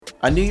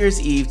On New Year's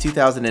Eve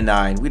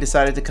 2009, we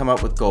decided to come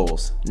up with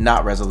goals,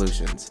 not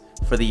resolutions,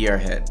 for the year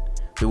ahead.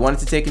 We wanted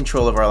to take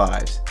control of our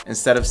lives,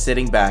 instead of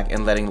sitting back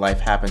and letting life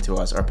happen to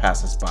us or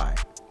pass us by.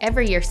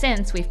 Every year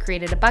since, we've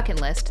created a bucket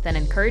list that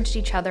encouraged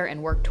each other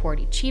and worked toward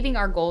achieving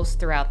our goals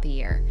throughout the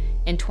year.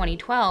 In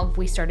 2012,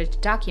 we started to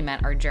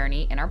document our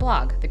journey in our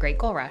blog, The Great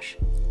Goal Rush.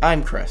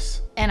 I'm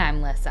Chris. And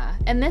I'm Lissa,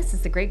 and this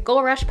is The Great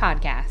Goal Rush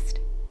Podcast.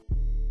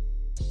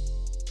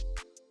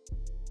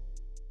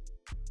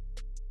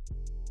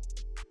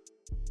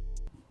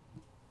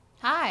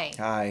 Hi.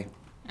 Hi.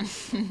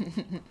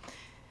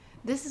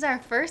 This is our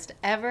first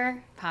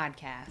ever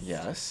podcast.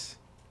 Yes.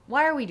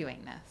 Why are we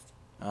doing this?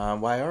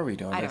 Why are we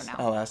doing this? I don't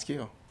know. I'll ask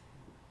you.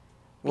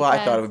 Well,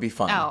 I thought it would be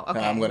fun. Oh, okay.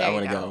 I'm There you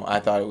gonna go. go. I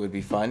thought it would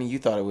be fun. You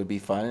thought it would be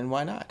fun, and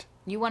why not?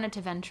 You wanted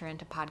to venture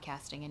into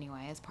podcasting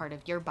anyway as part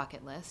of your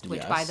bucket list,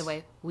 which, by Yes. the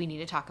way, we need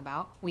to talk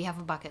about. We have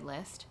a bucket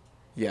list.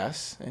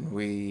 Yes, and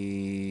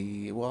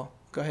well,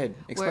 go ahead,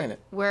 explain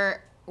it.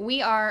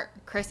 We are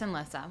Chris and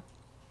Lissa.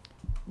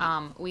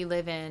 We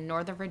live in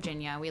Northern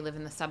Virginia. We live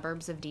in the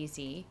suburbs of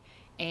DC,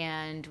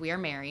 and we are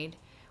married.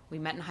 We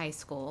met in high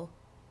school.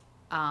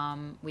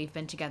 We've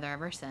been together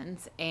ever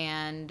since.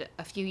 And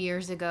a few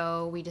years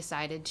ago, we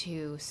decided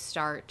to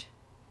start.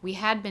 We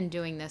had been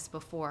doing this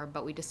before,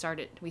 but we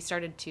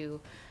started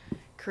to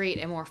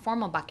create a more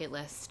formal bucket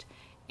list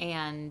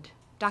and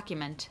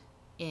document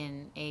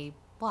in a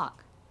blog.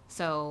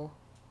 So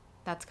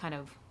that's kind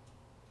of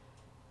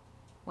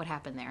what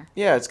happened there.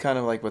 Yeah, it's kind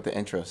of like what the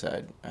intro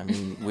said. I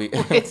mean, we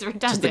It's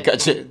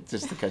redundant.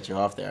 just to cut you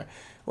off there.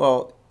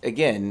 Well,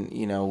 again,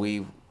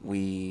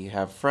 we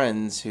have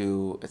friends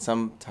who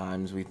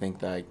sometimes we think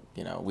that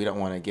we don't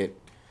want to get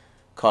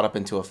caught up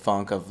into a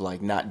funk of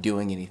like not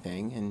doing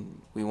anything,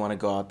 and we want to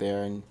go out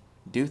there and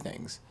do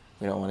things.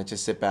 We don't want to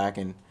just sit back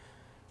and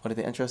what did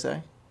the intro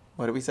say?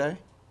 What did we say?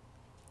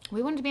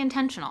 We wanted to be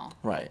intentional.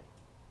 Right.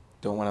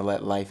 Don't want to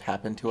let life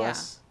happen to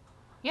us.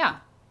 Yeah.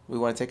 We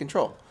want to take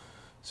control.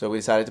 So we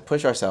decided to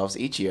push ourselves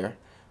each year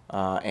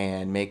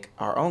and make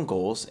our own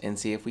goals and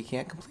see if we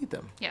can't complete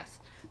them. Yes.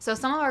 So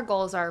some of our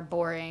goals are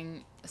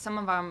boring. Some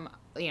of them,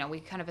 we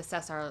kind of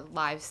assess our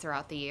lives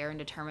throughout the year and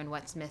determine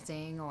what's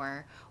missing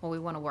or what we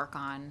want to work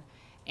on.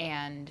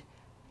 And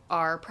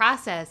our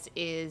process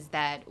is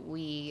that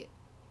we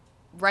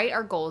write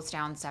our goals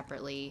down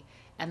separately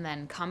and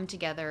then come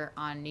together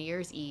on New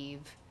Year's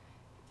Eve.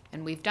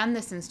 And we've done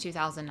this since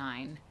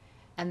 2009.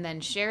 And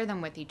then share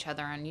them with each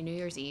other on New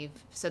Year's Eve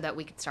so that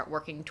we could start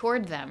working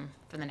toward them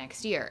for the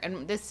next year.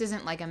 And this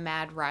isn't like a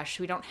mad rush.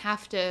 We don't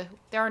have to,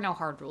 there are no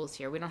hard rules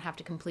here. We don't have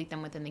to complete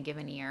them within the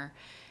given year.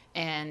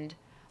 And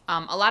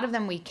a lot of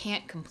them we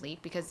can't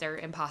complete because they're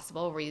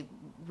impossible.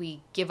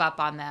 We give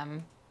up on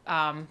them.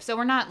 So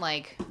we're not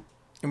like...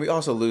 And we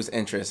also lose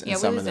interest in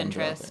some of them. Yeah, we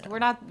lose interest. We're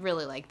not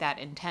really like that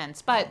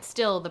intense. But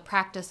still, the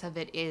practice of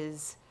it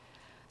is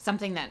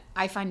something that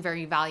I find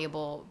very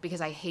valuable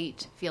because I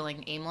hate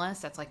feeling aimless.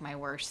 That's like my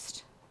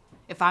worst.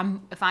 If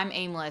I'm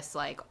aimless,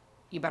 like,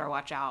 you better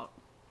watch out.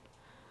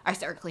 I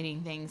start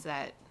cleaning things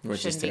that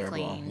shouldn't be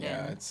cleaned.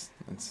 Yeah, it's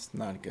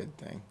not a good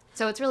thing.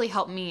 So it's really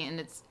helped me,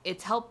 and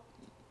it's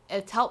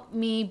helped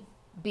me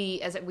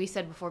be, as we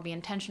said before, be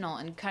intentional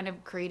and kind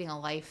of creating a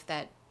life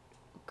that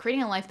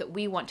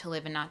we want to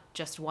live and not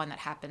just one that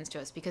happens to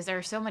us, because there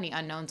are so many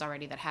unknowns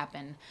already that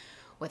happen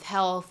with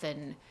health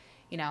and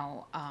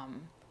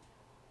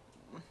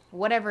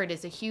whatever it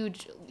is, a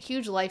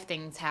huge life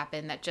things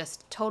happen that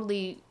just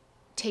totally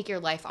take your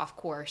life off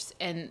course.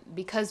 And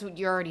because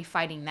you're already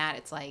fighting that,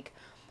 it's like,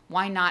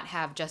 why not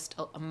have just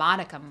a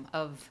modicum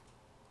of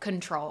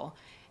control?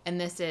 And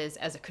this is,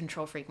 as a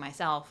control freak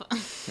myself,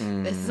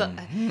 this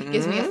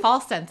gives me a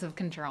false sense of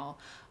control.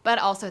 But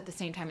also at the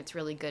same time, it's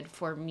really good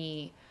for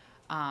me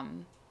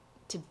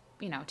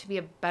to be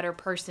a better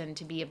person,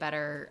 to be a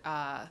better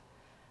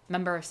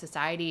member of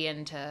society,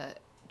 and to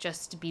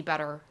just be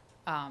better,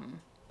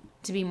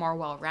 to be more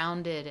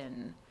well-rounded.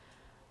 And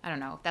I don't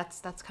know,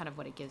 that's kind of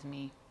what it gives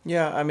me.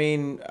 Yeah, I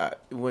mean,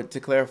 to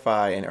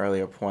clarify an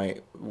earlier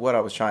point, what I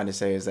was trying to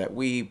say is that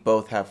we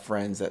both have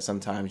friends that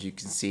sometimes you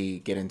can see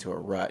get into a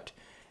rut,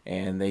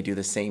 and they do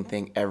the same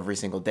thing every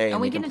single day,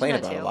 and we they get complain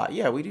into that about it a too. lot.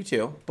 Yeah, we do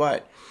too.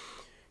 But,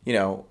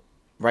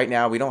 right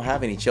now we don't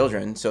have any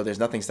children, so there's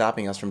nothing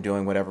stopping us from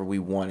doing whatever we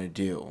want to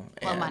do.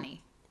 Well,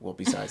 money. Well,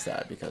 besides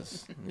that,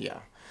 because, yeah.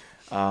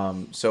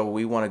 So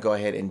we want to go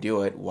ahead and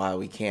do it while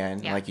we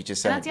can. Yeah. Like you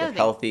just And said, that's the other with thing.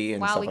 healthy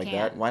and While stuff we like can.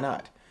 that. Why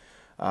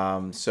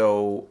not?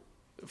 So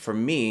for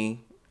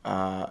me,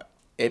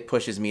 it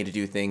pushes me to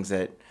do things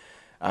that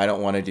I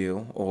don't want to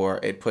do, or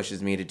it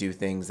pushes me to do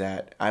things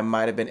that I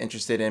might have been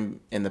interested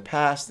in the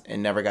past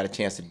and never got a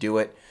chance to do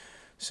it.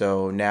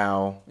 So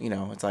now,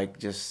 it's like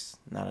just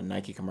not a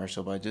Nike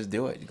commercial, but just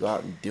do it. You go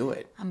out and do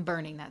it. I'm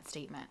burning that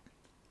statement.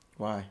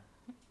 Why?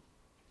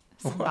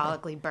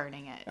 Symbolically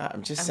burning it.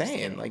 I'm just kidding.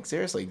 saying, like,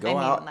 seriously, go I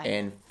mean, out like,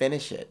 and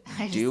finish it.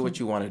 Do what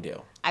you want to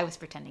do. I was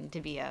pretending to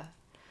be a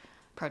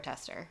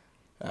protester.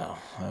 Oh,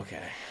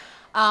 okay.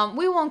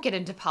 We won't get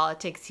into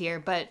politics here,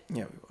 but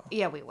Yeah, we will.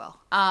 yeah, we will.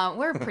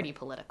 We're pretty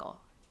political.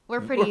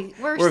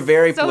 we're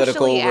very socially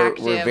political.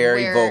 active. We're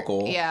very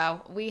vocal. Yeah,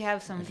 we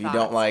have some If you thoughts.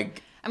 don't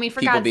like I mean, for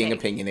people God's being sake,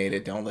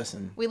 opinionated, don't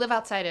listen. we live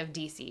outside of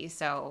DC,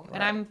 so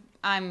Right.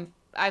 and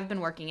I've been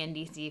working in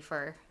DC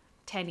for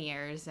 10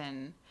 years,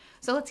 and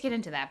so let's get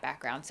into that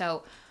background.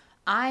 So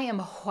I am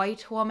a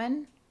white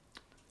woman.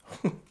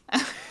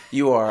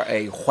 You are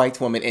a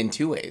white woman in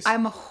two ways.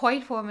 I'm a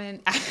white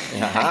woman.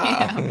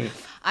 I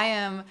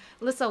am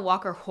Lissa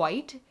Walker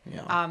White,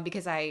 Yeah.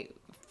 because I,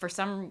 for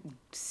some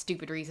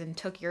stupid reason,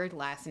 took your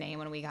last name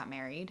when we got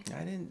married.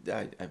 I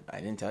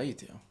didn't tell you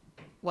to.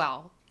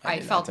 Well, I I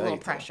did not felt a tell little you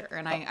to. pressure,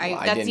 and Well,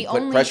 I that's didn't the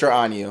put only pressure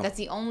on you. That's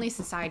the only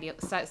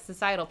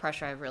societal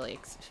pressure I've really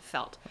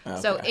felt.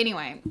 So Okay.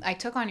 anyway, I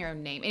took on your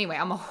name. Anyway,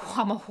 I'm a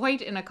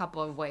white in a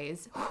couple of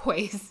ways,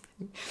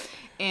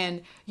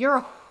 and you're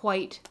a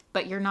white,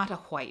 but you're not a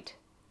white.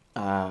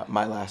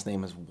 My last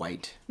name is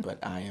White, but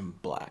I am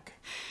black.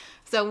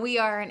 So we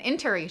are an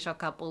interracial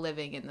couple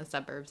living in the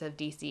suburbs of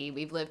DC.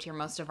 We've lived here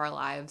most of our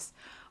lives.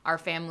 Our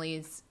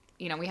families,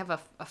 we have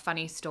a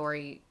funny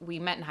story. We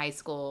met in high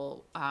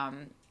school.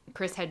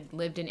 Chris had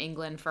lived in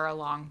England for a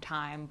long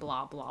time,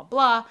 blah, blah,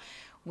 blah.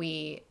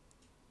 We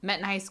met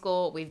in high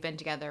school. We've been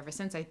together ever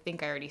since. I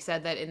think I already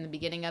said that in the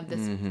beginning of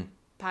this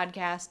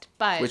podcast.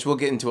 But Which we'll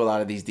get into a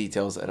lot of these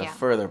details at a Yeah.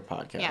 further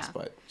podcast, Yeah.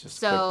 but just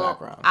So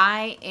quick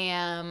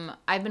background.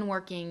 I've been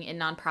working in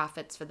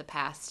nonprofits for the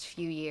past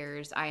few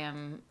years.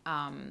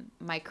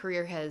 My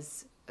career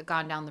has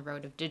gone down the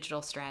road of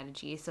digital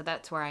strategy, so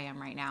that's where I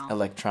am right now.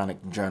 Electronic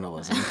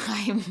journalism,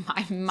 I'm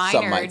minored.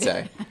 some might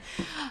say.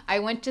 I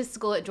went to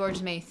school at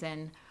George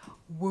Mason.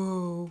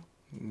 Whoa.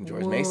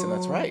 George Mason,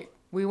 that's right.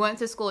 We went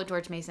to school at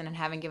George Mason and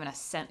haven't given a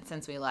cent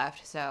since we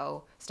left,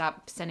 so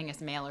stop sending us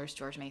mailers,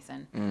 George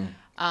Mason.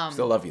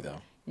 Still love you,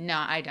 though. No,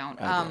 I don't.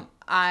 I do.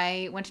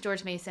 I went to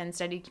George Mason,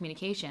 studied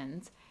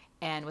communications,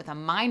 and with a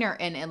minor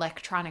in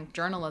electronic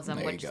journalism,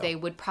 There you which go. they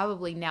would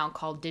probably now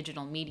call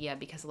digital media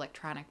because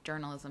electronic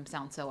journalism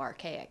sounds so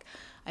archaic.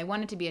 I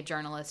wanted to be a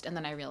journalist, and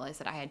then I realized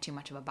that I had too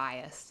much of a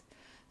bias.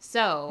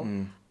 So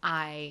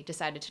I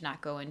decided to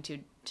not go into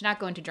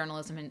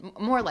journalism and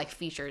more like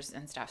features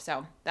and stuff.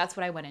 So that's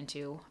what I went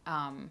into.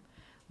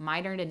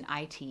 Minored in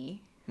IT.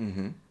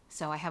 Mm-hmm.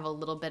 So I have a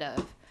little bit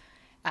of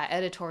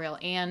editorial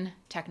and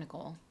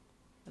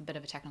a bit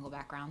of a technical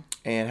background.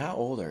 And how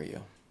old are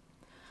you?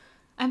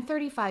 I'm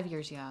 35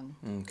 years young.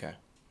 Okay.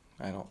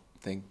 I don't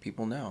think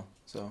people know.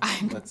 So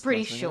I'm pretty let me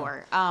know.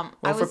 sure.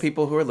 Well, for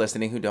people who are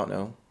listening who don't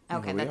know,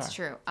 Okay, who we that's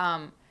are. true.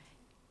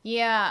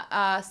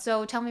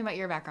 So tell me about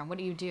your background. What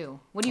do you do?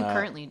 What do you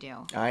currently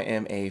do? I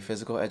am a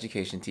physical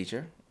education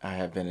teacher. I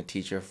have been a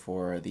teacher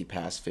for the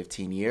past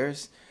 15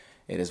 years.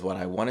 It is what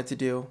I wanted to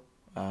do.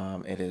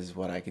 It is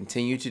what I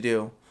continue to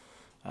do.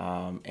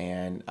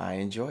 And I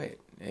enjoy it.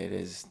 It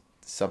is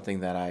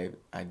something that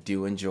I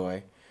do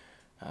enjoy.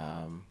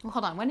 Well,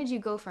 hold on. When did you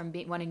go from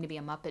wanting to be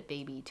a Muppet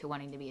baby to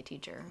wanting to be a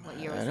teacher? What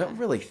year was I that? don't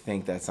really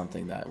think that's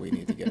something that we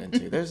need to get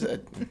into.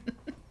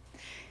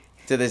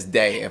 To this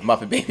day, if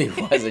Muppet Baby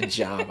was a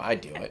job,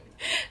 I'd do it.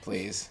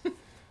 Please.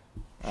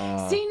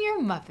 Senior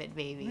Muppet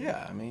baby.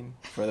 Yeah, I mean,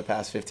 for the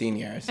past 15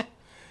 years.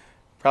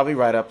 Probably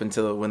right up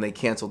until when they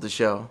canceled the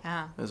show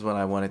is when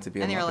I wanted to be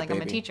a Muppet And Baby. they were like,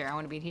 I'm a teacher. I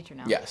want to be a teacher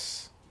now.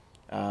 Yes.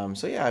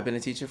 So yeah, I've been a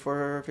teacher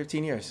for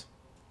 15 years.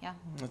 Yeah.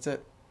 That's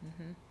it.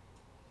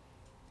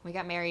 We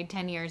got married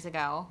 10 years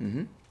ago.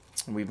 And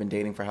we've been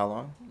dating for how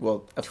long?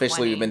 Well,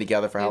 officially 20. we've been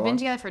together for how We've long? been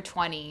together for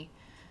 20.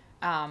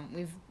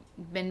 We've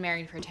been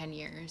married for 10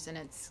 years, and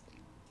it's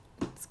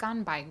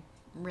gone by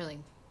really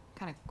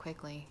kind of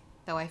quickly.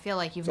 Though I feel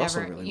like you've It's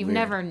also really weird.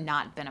 never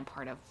not been a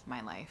part of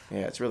my life. Yeah,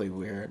 it's really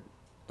weird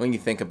when you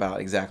think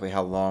about exactly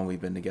how long we've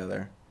been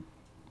together.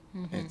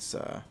 It's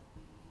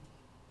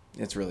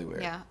really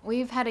weird. Yeah,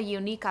 we've had a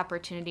unique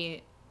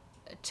opportunity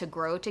to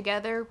grow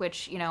together,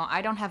 which,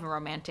 I don't have a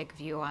romantic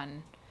view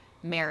on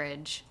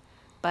marriage,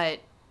 but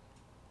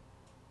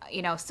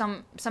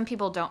some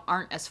people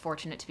aren't as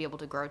fortunate to be able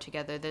to grow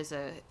together. There's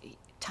a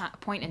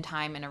point in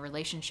time in a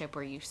relationship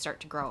where you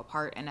start to grow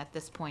apart, and at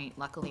this point,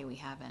 luckily, we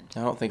haven't.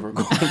 I don't think we're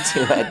going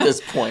to at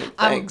this point.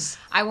 Thanks.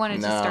 I wanted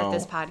to start No.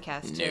 this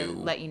podcast to No.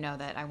 let you know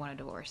that I want a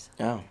divorce.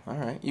 Oh, all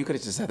right. You could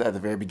have just said that at the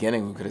very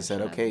beginning. We could have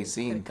said, okay, Could've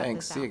scene. cut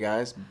Thanks. this See you out.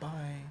 guys.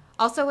 Bye.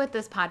 Also, with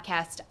this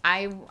podcast,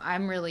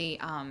 I'm really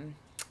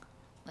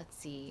let's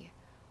see.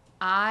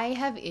 I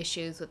have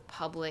issues with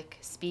public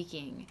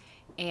speaking,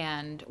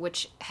 and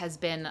which has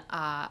been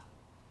a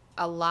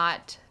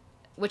lot,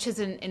 which has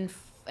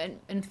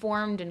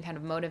informed and kind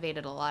of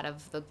motivated a lot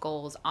of the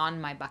goals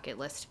on my bucket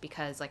list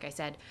because, like I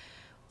said,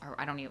 or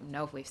I don't even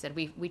know if we've said,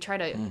 we try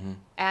to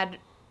add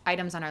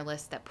items on our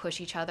list that push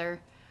each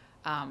other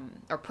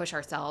or push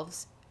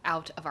ourselves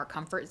out of our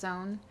comfort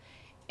zone.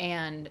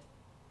 And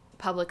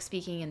public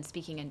speaking and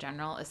speaking in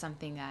general is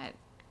something that,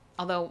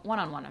 although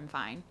one-on-one I'm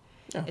fine,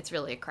 Yeah. it's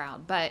really a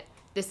crowd. But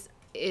this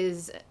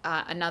is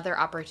another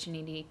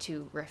opportunity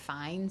to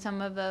refine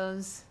some of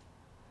those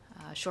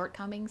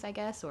shortcomings, I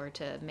guess, or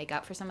to make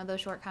up for some of those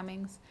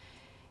shortcomings.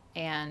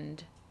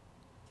 And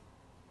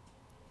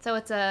so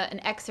it's an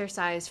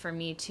exercise for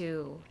me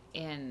too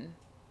in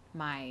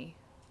my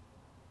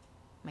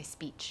my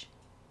speech.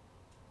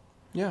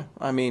 Yeah,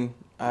 I mean,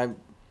 I've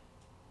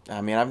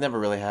never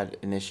really had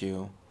an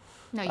issue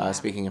No, you haven't.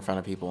 speaking in front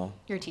of people.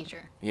 You're a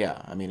teacher.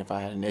 Yeah, I mean, if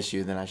I had an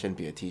issue, then I shouldn't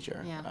be a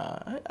teacher.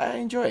 Yeah. I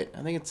enjoy it.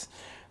 I think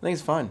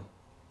it's fun.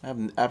 I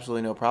have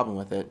absolutely no problem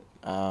with it.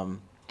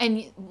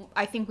 And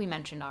I think we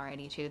mentioned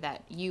already too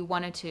that you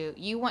want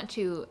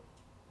to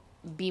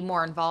be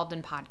more involved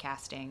in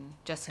podcasting,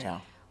 just Yeah.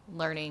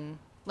 learning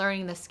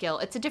the skill.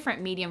 It's a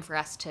different medium for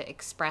us to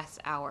express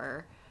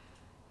our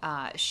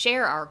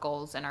share our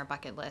goals and our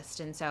bucket list.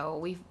 And so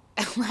we've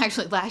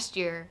actually last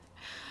year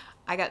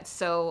I was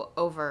so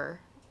over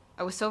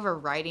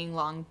writing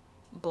long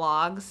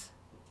blogs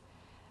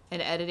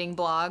and editing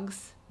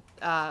blogs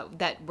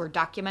that were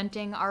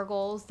documenting our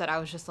goals that I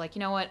was just like, you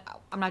know what,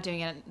 I'm not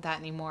doing that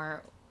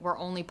anymore. We're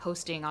only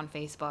posting on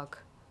Facebook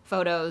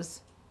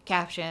photos,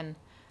 caption,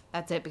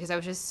 that's it, because I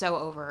was just so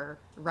over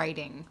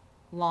writing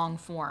long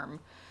form.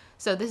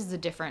 So this is a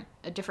different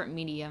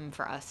medium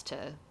for us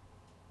to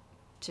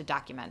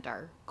document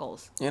our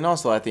goals. And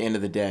also, at the end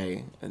of the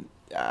day,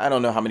 I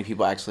don't know how many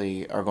people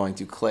actually are going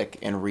to click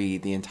and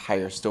read the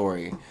entire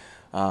story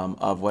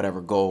of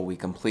whatever goal we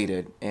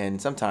completed. And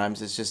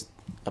sometimes it's just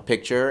a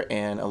picture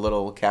and a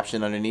little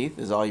caption underneath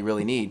is all you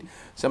really need.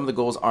 Some of the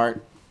goals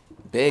aren't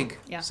big.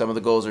 Yeah. Some of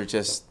the goals are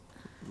just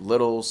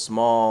little,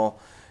 small,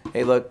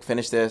 hey, look,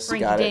 finish this,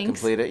 got it,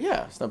 complete it.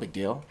 Yeah, it's no big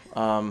deal.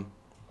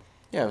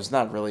 Yeah, it was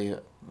not really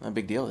a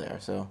big deal there.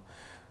 So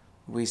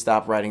we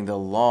stopped writing the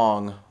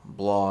long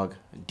blog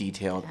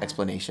detailed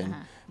explanation,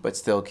 but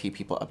still keep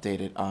people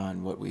updated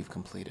on what we've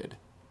completed.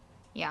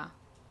 Yeah.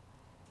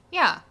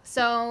 Yeah.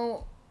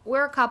 So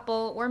we're a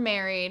couple, we're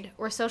married,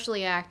 we're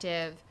socially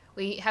active.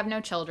 We have no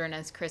children,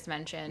 as Chris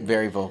mentioned.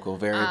 Very vocal,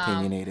 very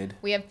opinionated.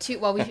 We have two.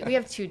 Well, we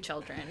have two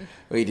children.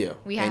 We do.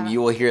 And you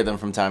will hear them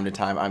from time to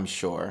time, I'm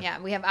sure. Yeah,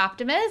 we have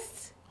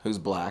Optimus. Who's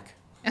black.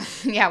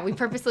 Yeah, we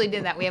purposely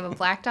did that. We have a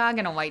black dog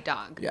and a white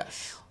dog.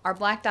 Yes. Our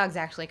black dog's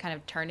actually kind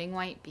of turning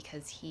white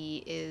because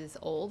he is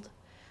old.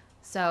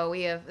 So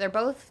they're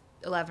both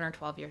 11 or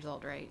 12 years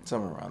old, right?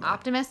 Somewhere around there.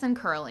 Optimus and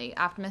Curly.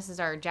 Optimus is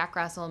our Jack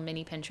Russell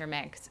mini pincher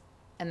mix.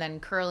 And then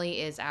Curly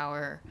is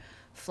our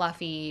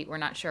fluffy, we're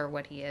not sure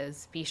what he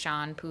is,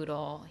 Bichon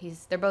Poodle.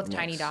 They're both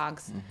tiny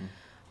dogs.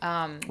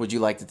 Mm-hmm. Would you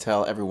like to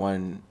tell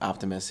everyone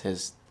Optimus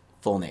his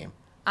full name?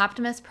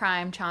 Optimus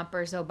Prime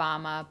Chompers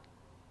Obama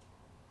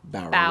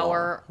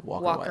Bauer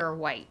Walker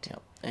White.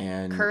 Yep.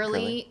 And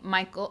Curly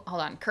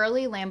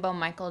Lambo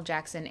Michael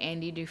Jackson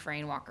Andy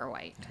Dufresne Walker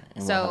White.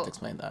 And we'll have to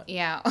explain that.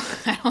 Yeah,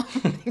 I don't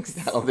think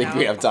so. I don't think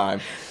we have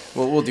time.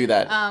 We'll do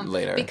that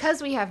later.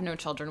 Because we have no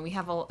children,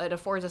 it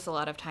affords us a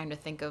lot of time to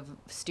think of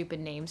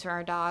stupid names for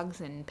our dogs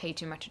and pay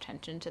too much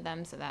attention to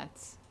them. So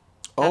that's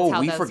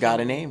how we forgot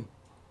a name.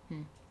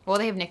 Well,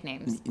 they have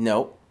nicknames.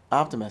 Nope.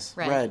 Optimus.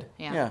 Red.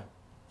 Yeah.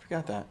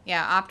 Forgot that.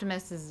 Yeah,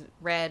 Optimus is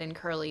Red and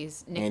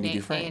Curly's nickname. Andy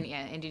Dufresne.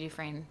 Andy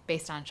Dufresne,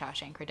 based on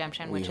Shawshank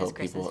Redemption, We which is hope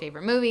Chris's people-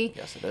 favorite movie.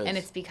 Yes, it is. And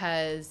it's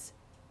because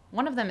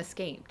one of them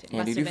escaped. It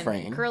Andy must have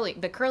Dufresne. been Curly,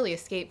 but Curly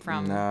escaped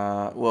from.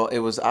 Well, it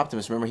was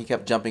Optimus. Remember, he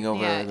kept jumping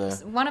over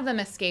one of them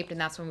escaped, and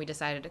that's when we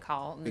decided to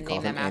We name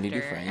called them him Andy after.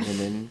 Dufresne, and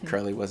then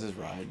Curly was his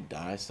ride and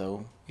die,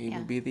 so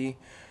he'd be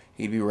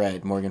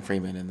Red, Morgan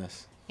Freeman in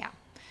this. Yeah.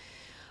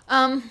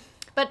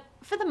 But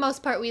for the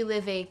most part, we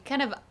live a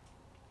kind of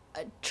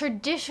a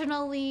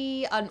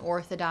traditionally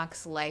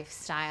unorthodox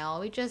lifestyle.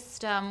 We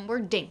just we're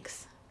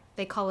dinks.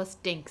 They call us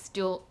dinks.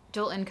 Dual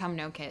income,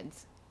 no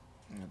kids.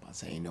 I'm about to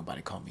say, ain't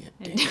nobody call me a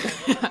dink.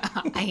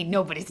 I ain't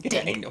nobody's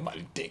dink. Ain't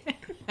nobody dink.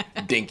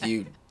 Dink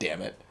you,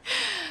 damn it.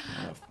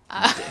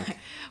 Dink.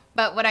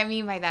 But what I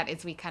mean by that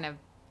is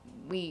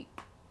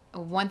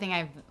one thing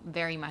I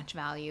very much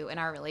value in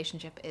our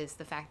relationship is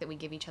the fact that we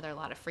give each other a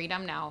lot of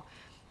freedom. Now,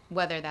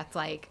 whether that's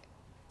like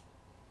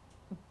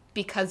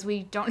because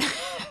we don't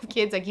have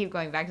kids, I keep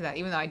going back to that,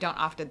 even though I don't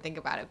often think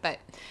about it. But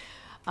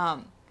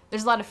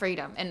there's a lot of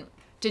freedom, and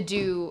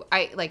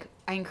I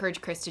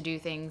encourage Chris to do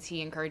things.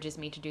 He encourages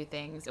me to do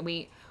things.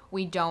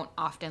 We don't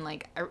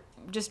often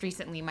just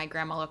recently, my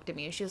grandma looked at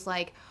me and she was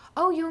like,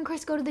 "Oh, you and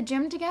Chris go to the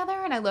gym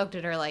together?" And I looked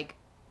at her like,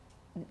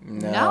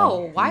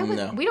 No. Why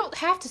would we don't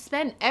have to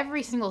spend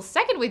every single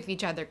second with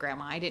each other,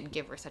 Grandma. I didn't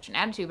give her such an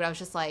attitude, but I was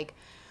just like,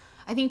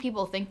 I think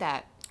people think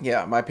that.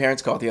 Yeah, my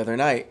parents called the other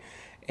night,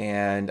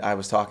 and I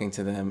was talking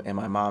to them, and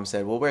my mom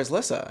said, "Well, where's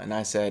Lissa?" And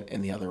I said,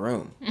 "In the other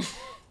room."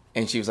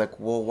 And she was like,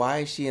 "Well, why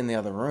is she in the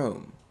other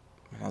room?"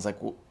 And I was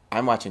like, "Well,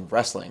 I'm watching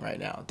wrestling right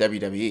now,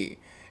 WWE."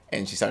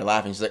 And she started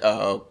laughing. She's like,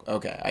 "Oh,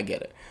 okay, I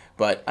get it."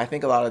 But I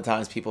think a lot of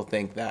times people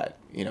think that,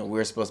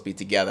 we're supposed to be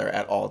together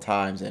at all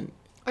times, and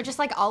or just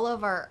like all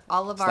of our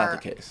not the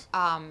case.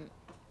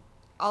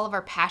 All of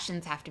our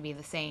passions have to be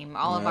the same.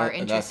 All of our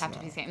interests have to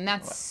be the same. And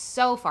that's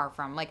so far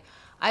from,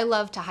 I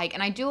love to hike,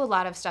 and I do a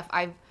lot of stuff.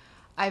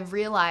 I've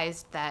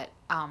realized that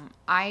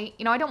I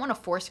don't want to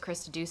force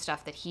Chris to do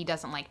stuff that he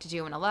doesn't like to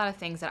do, and a lot of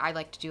things that I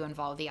like to do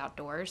involve the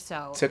outdoors.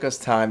 So it took us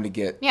time to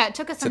get it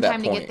took us some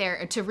time to get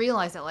there, to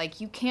realize that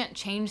you can't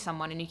change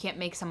someone and you can't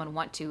make someone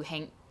want to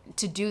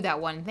do that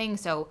one thing.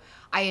 So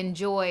I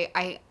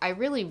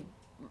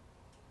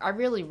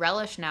really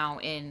relish now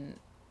in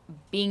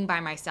being by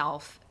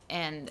myself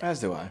and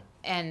As do I.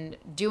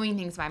 doing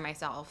things by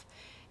myself,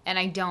 and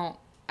I don't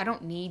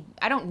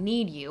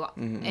need you,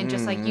 and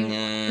just like you,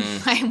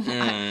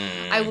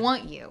 I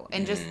want you,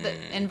 and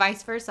and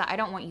vice versa. I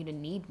don't want you to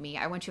need me.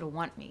 I want you to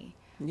want me.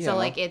 Yeah. So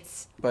like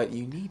it's. But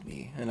you need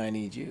me, and I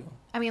need you.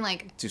 I mean,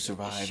 like to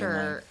survive.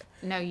 Sure.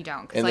 No, you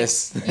don't. 'Cause, In like,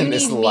 this, you in need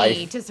this me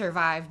life. to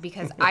survive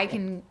because I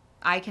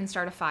can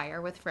start a fire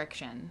with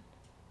friction,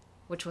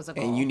 which was a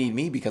goal. And you need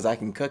me because I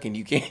can cook and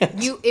you can't.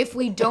 If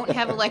we don't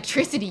have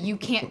electricity, you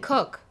can't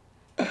cook.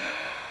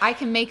 I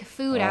can make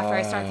food after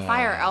I start the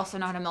fire. I also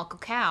know how to milk a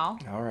cow.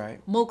 All right.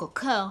 Milk a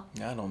cow.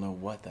 I don't know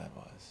what that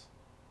was.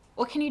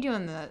 What can you do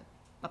in the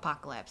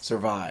apocalypse?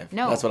 Survive.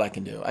 No. That's what I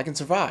can do. I can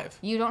survive.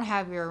 You don't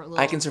have your little.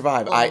 I can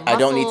survive. little I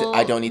don't need to. I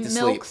muscle don't need to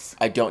milks, sleep.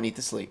 I don't need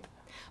to sleep.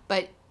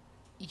 But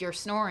you're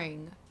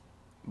snoring.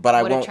 But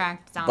I would won't.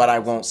 attract But I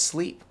zombies. won't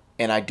sleep,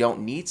 and I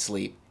don't need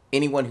sleep.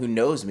 Anyone who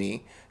knows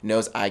me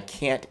knows I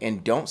can't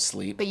and don't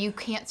sleep. But you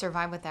can't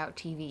survive without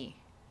TV.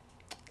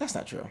 That's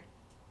not true.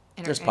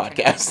 Inter- There's internet.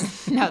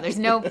 podcasts. No, there's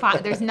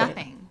there's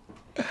nothing.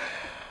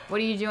 What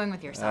are you doing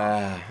with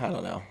yourself? I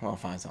don't know. I'll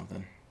find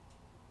something.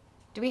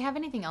 Do we have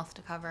anything else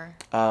to cover?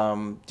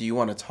 Do you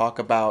want to talk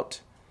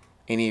about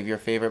any of your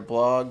favorite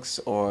blogs,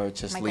 or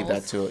just My leave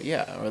goals?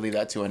 or leave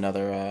that to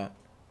another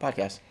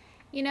podcast?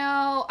 You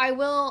know, I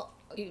will.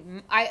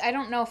 I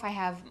don't know if I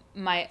have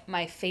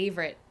my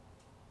favorite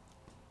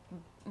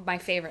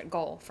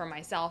goal for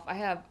myself.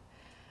 I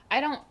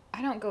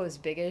don't go as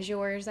big as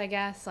yours, I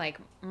guess. Like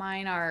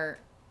mine are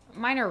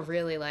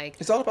really like.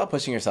 It's all about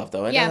pushing yourself,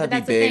 though. It Yeah, doesn't but have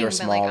that's to be the big thing. or But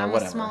small like, or I'm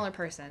whatever. a smaller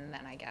person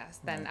then, I guess.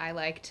 Then I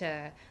like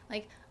to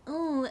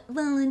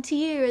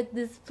volunteer at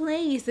this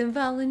place and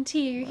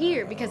volunteer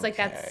here because like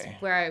that's Okay.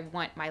 where I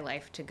want my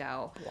life to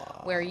go.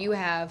 Wow. Where you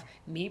have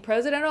meet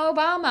President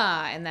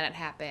Obama and then it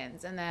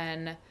happens and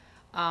then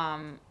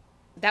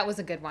that was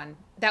a good one.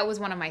 That was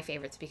one of my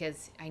favorites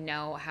because I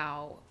know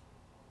how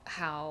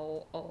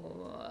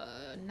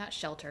not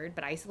sheltered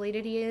but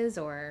isolated he is,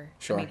 or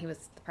Sure. I mean he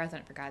was the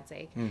president for God's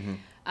sake.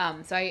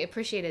 Mm-hmm. So I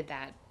appreciated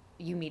that,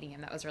 you meeting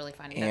him. That was really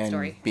funny, that And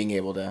story. being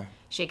able to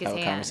Shake his have a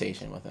hand.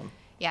 conversation with him.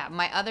 Yeah,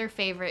 my other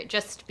favorite,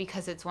 just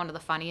because it's one of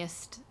the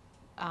funniest,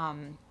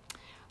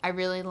 I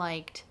really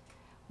liked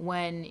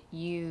when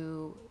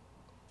you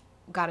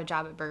got a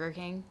job at Burger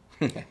King.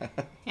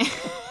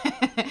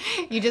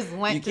 You just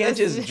went. You to can't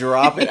this- just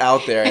drop it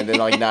out there and then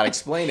like not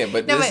explain it.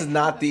 But No, this but is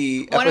not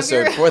the one of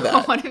episode your- for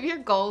that. One of your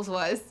goals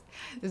was,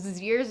 this is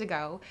years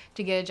ago,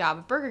 to get a job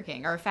at Burger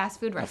King or a fast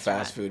food A restaurant.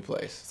 fast food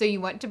place. So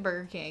you went to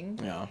Burger King.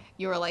 Yeah.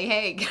 You were like,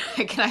 hey,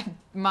 can I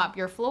mop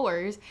your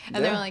floors? And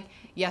they Yeah. were like,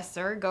 yes,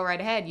 sir. Go right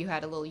ahead. You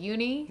had a little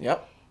uni.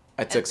 Yep.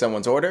 I took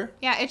someone's order.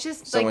 Yeah, it's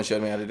just Someone like,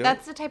 showed me how to do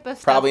that's it. the type of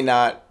stuff. Probably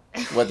not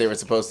what they were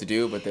supposed to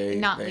do, but they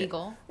Not they-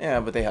 legal. Yeah,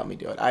 but they helped me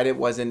do it.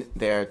 Wasn't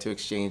there to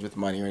exchange with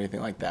money or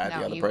anything like that. No,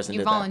 The other you, person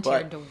you did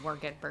volunteered that. to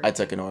work at Burger But I King.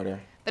 took an order.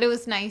 But it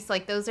was nice.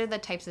 Like, those are the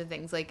types of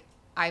things, like,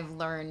 I've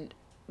learned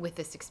with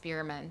this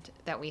experiment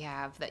that we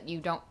have, that you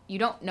don't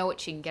know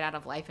what you can get out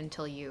of life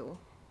until you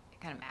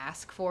kind of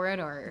ask for it,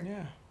 or...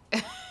 Yeah.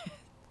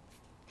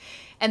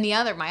 And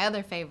my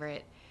other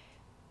favorite,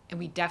 and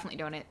we definitely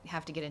don't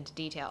have to get into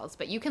details,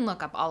 but you can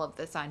look up all of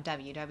this on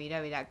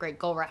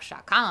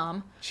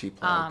www.greatgoalrush.com. Cheap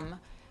plug.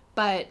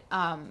 But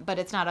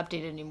it's not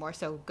updated anymore,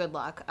 so good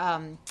luck.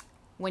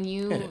 When It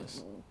you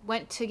is.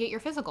 went to get your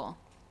physical.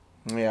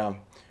 Yeah.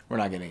 We're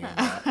not getting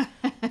into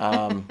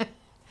that.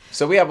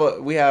 So we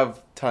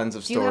have tons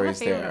of Do you have a stories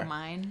favorite there. of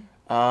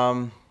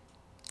mine?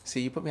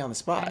 See, you put me on the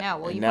spot. I know.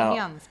 Well, And you now- put me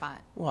on the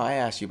spot. Well, I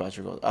asked you about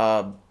your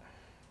goals.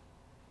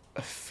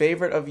 A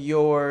favorite of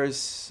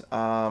yours,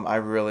 I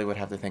really would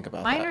have to think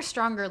about Mine that. are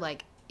stronger,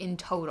 like, in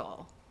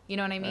total. You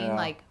know what I mean? Yeah.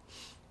 Like,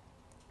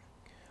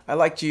 I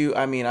liked you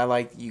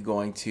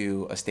going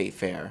to a state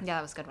fair. yeah,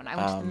 that was a good one. I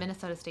went to the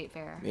Minnesota State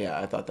Fair. Yeah,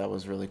 I thought that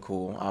was really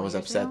cool. I was did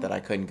upset you? that I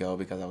couldn't go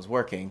because I was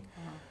working.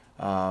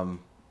 Uh-huh.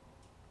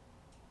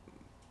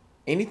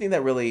 Anything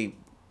that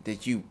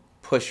you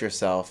push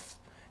yourself,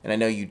 and I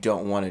know you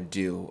don't want to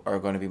do, are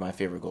going to be my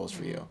favorite goals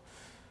for you.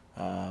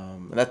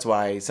 And that's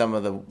why some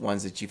of the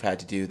ones that you've had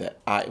to do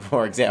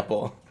for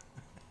example,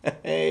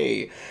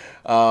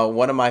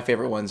 one of my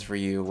favorite ones for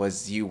you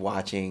was you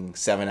watching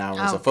 7 hours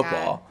Oh, of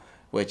football, God.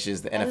 which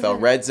is the What is NFL it?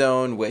 Red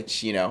Zone,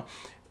 which,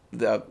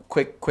 the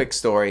quick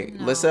story.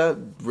 No. Lissa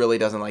really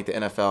doesn't like the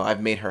NFL.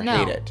 I've made her No,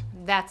 hate it.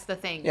 that's the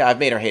thing. Yeah, I've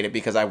made her hate it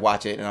because I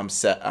watch it and I'm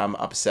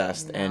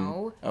obsessed. No.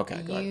 And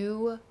okay, go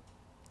ahead.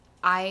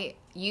 I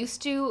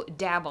used to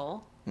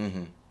dabble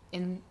Mm-hmm.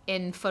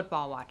 in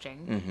football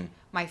watching. Mm-hmm.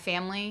 My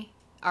family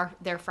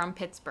they're from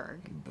Pittsburgh,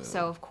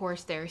 so of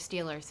course they're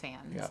Steelers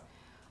fans. Yeah.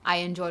 I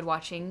enjoyed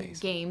watching Amazing.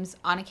 games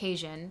on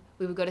occasion.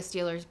 We would go to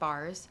Steelers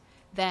bars.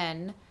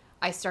 Then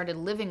I started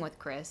living with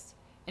Chris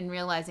and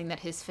realizing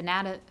that his I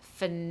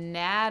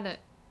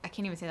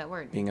can't even say that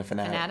word. Being a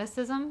fanatic.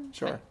 Fanaticism?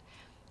 Sure.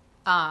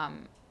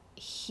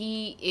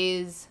 He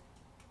is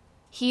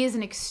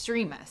an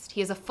extremist.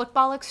 He is a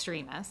football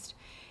extremist,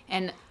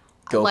 and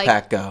Go like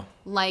Pack, go.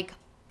 like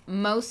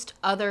most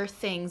other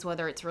things,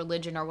 whether it's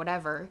religion or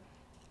whatever,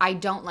 I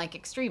don't like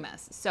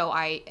extremists. So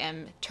I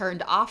am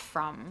turned off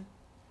from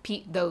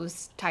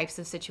those types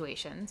of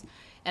situations.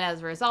 And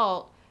as a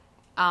result,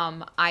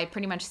 I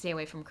pretty much stay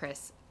away from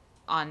Chris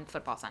on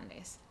football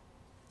Sundays.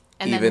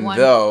 And even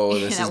though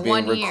this is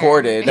being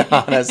recorded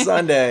on a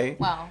Sunday.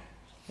 Well.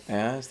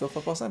 Yeah, it's still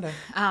football Sunday.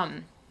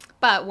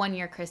 But 1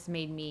 year, Chris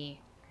made me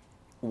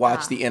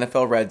watch the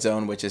NFL Red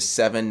Zone, which is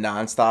 7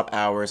 nonstop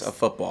hours of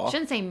football.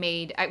 Shouldn't say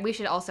made. We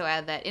should also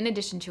add that in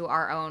addition to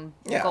our own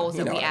goals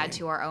that we add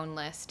to our own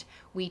list,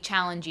 we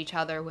challenge each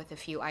other with a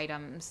few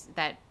items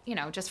that,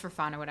 just for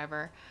fun or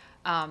whatever.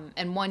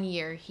 And 1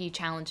 year, he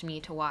challenged me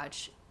to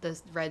watch the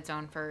Red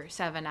Zone for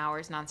 7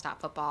 hours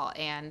nonstop football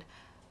and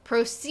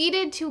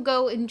proceeded to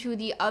go into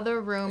the other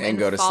room and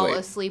go to fall sleep.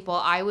 asleep while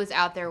I was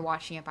out there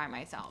watching it by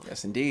myself.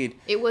 Yes, indeed.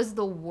 It was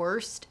the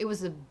worst. It was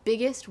the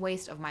biggest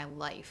waste of my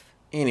life.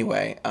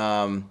 Anyway,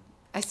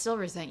 I still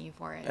resent you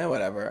for it.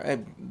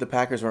 Whatever. The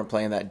Packers weren't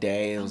playing that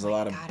day. It was a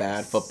lot of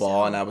bad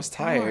football, and I was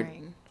tired.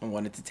 Boring. I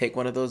wanted to take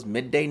one of those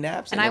midday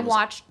naps. And I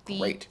watched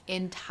the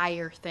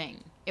entire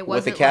thing. It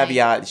wasn't with the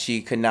caveat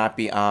she could not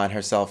be on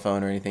her cell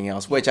phone or anything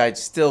else, which I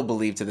still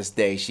believe to this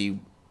day she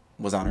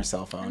was on her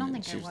cell phone. I don't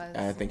think I was.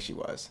 I think she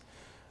was.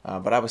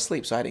 But I was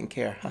asleep, so I didn't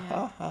care.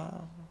 Yeah.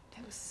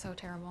 It was so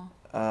terrible.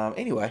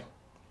 Anyway,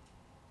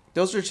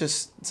 those are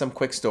just some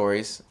quick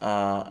stories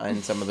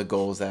and some of the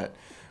goals that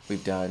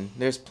we've done.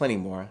 There's plenty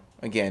more.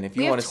 Again, if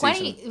you want to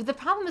see some... The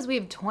problem is we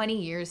have 20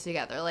 years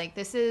together. Like,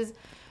 this is...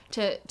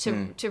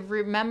 To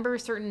remember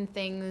certain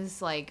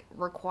things, like,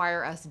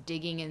 require us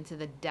digging into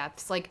the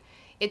depths. Like,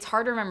 it's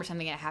hard to remember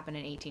something that happened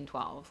in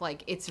 1812.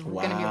 Like, it's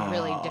going to be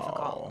really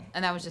difficult.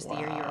 And that was just the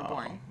year you were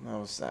born.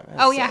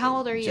 How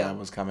old are you? Jab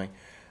was coming.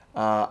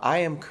 I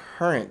am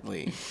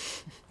currently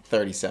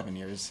 37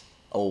 years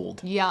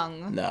old.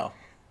 Young. No.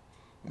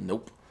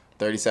 Nope.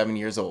 37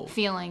 years old.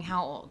 Feeling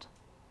how old?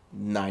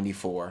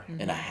 94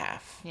 and a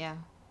half. Yeah.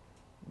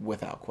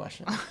 Without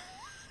question.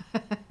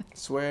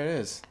 Swear it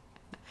is.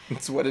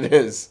 It's what it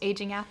is.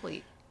 Aging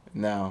athlete.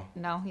 No.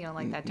 No, you don't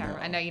like that term. No.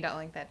 I know you don't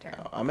like that term.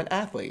 No, I'm an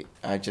athlete.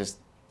 I just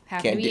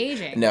have can't to be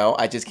aging. No,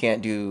 I just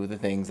can't do the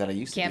things that I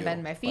used to do. Can't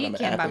bend my feet,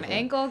 can't bend my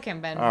ankle,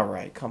 can't bend... All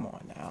right, come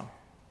on now.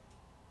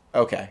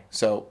 Okay,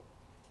 so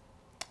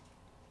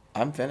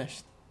I'm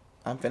finished.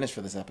 I'm finished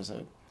for this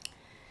episode.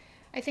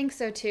 I think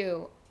so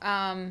too.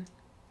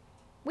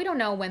 We don't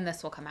know when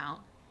this will come out,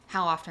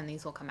 how often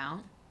these will come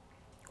out.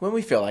 When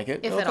we feel like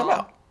it, it'll come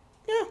out.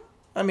 Yeah,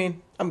 I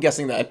mean, I'm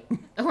guessing that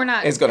we're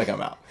not. It's going to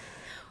come out.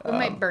 We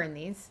might burn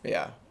these.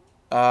 Yeah,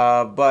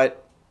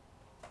 but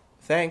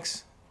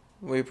thanks.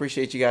 We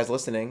appreciate you guys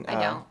listening.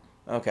 I don't.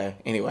 Okay.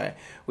 Anyway,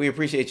 we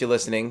appreciate you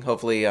listening.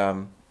 Hopefully,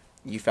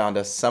 you found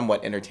us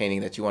somewhat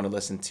entertaining that you want to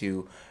listen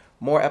to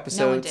more episodes.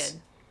 No one did.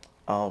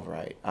 All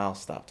right. I'll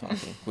stop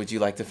talking. Would you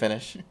like to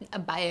finish?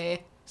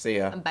 Bye. See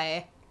ya.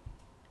 Bye.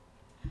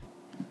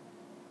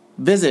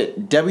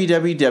 Visit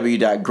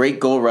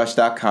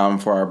www.greatgoalrush.com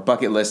for our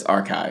bucket list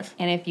archive.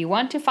 And if you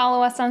want to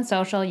follow us on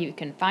social, you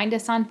can find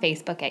us on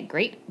Facebook at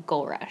Great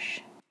Goal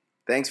Rush.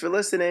 Thanks for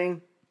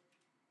listening.